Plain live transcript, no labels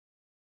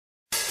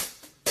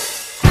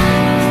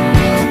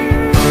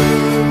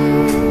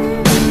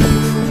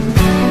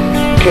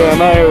I'm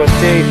out here with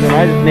Jason.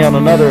 I just nailed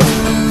another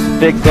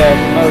big bass,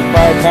 another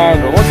 5 pounds.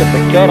 But look at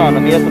the cut on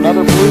him. He has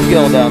another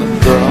bluegill down his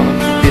throat on him.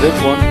 See this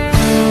one?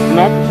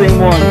 Not the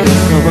same one.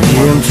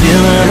 I'm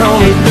chilling on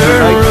the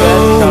dirt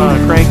road, on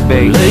a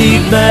crankbait.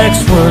 laid back,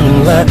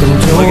 swirling like I'm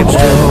George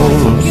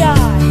Jones.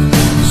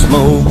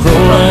 Smoke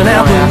rolling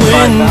out the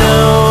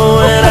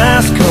window, and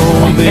ice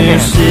cold beer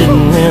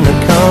sitting in the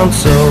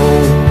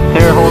console.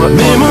 Here, hold it.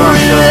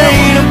 Memory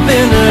laid up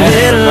in the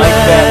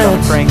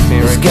headlights.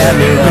 It's got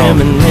me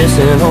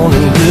reminiscing on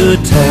them good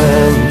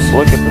times.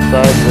 Look at the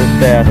size of this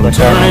bass. I'm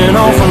turning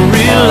off from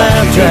real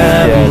life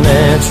driving,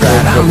 that's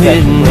right. I'm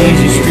hitting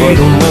easy street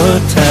on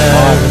mud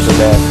tires.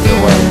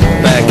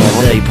 Back in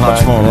the day,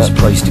 Pop's Farm was a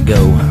place to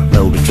go.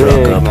 Load the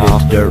truck up,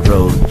 hit the dirt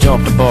road,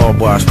 jump the barbed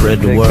wire,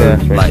 spread the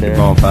word, light the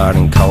bonfire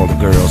and call the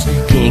girls.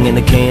 King in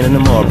the can and the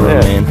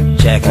Marlboro man.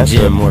 Jack and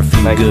Jim were a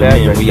few good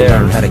men. We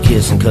learned how to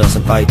kiss and cuss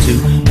and fight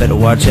too. Better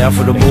watch out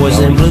for the boys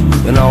in blue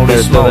and all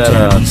this small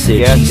town. He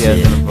said, she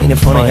said. Ain't it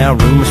funny how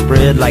rumors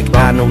spread like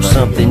I know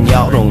something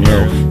y'all don't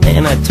know?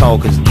 And that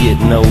talk is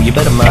getting old. You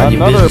better mind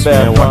your business,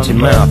 man. Watch your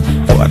mouth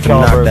before I can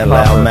knock that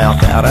loud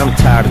mouth out. I'm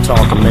tired of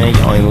talking, man.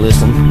 Y'all ain't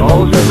listening.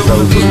 All the dirt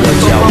roads is what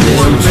y'all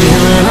listen.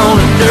 Chilling on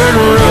a dirt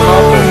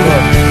road,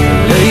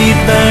 laid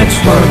back,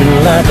 swerving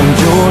like I'm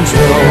George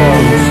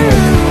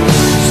Jones.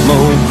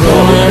 Smoke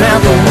rolling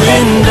out the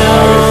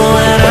window,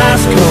 and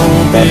ice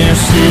cold beer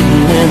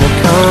sitting in the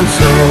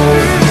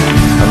console.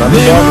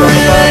 Memory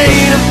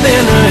laid up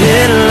in the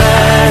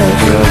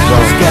headlights.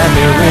 It's got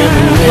me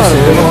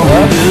reminiscing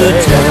on the good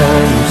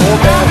times.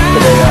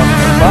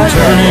 I'm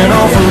turning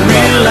off from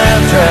real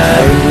life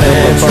driving,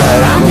 that's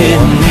right. I'm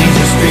hitting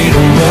easy street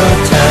on mud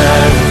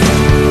tires.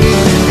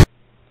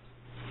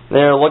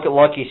 There, look at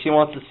Lucky. She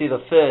wants to see the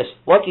fish.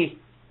 Lucky,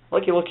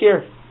 look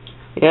here.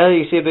 Yeah,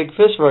 you see a big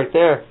fish right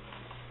there.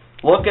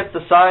 Look at the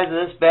size of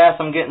this bass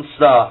I'm getting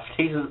stuffed.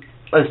 His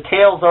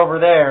tail's over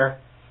there.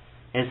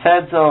 His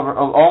head's over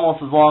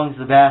almost as long as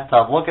the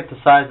bathtub. Look at the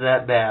size of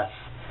that bass.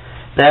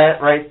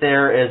 That right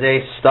there is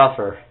a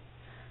stuffer.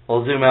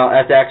 We'll zoom out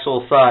at the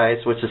actual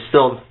size, which is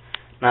still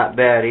not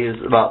bad.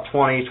 He's about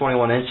 20,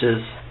 21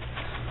 inches.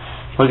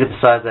 Look at the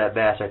size of that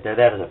bass right there.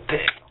 That is a big.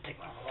 I'll take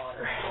my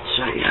water.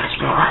 Show you guys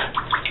more.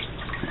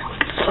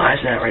 Look at the size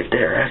of that right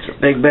there. That's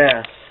a big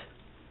bass.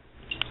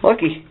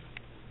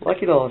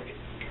 Lucky dog.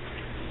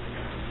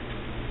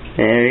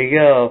 There you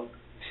go.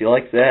 She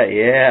likes that,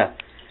 yeah.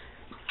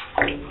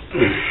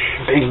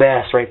 Big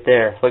bass right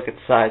there. Look at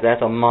the size.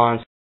 That's a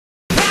monster.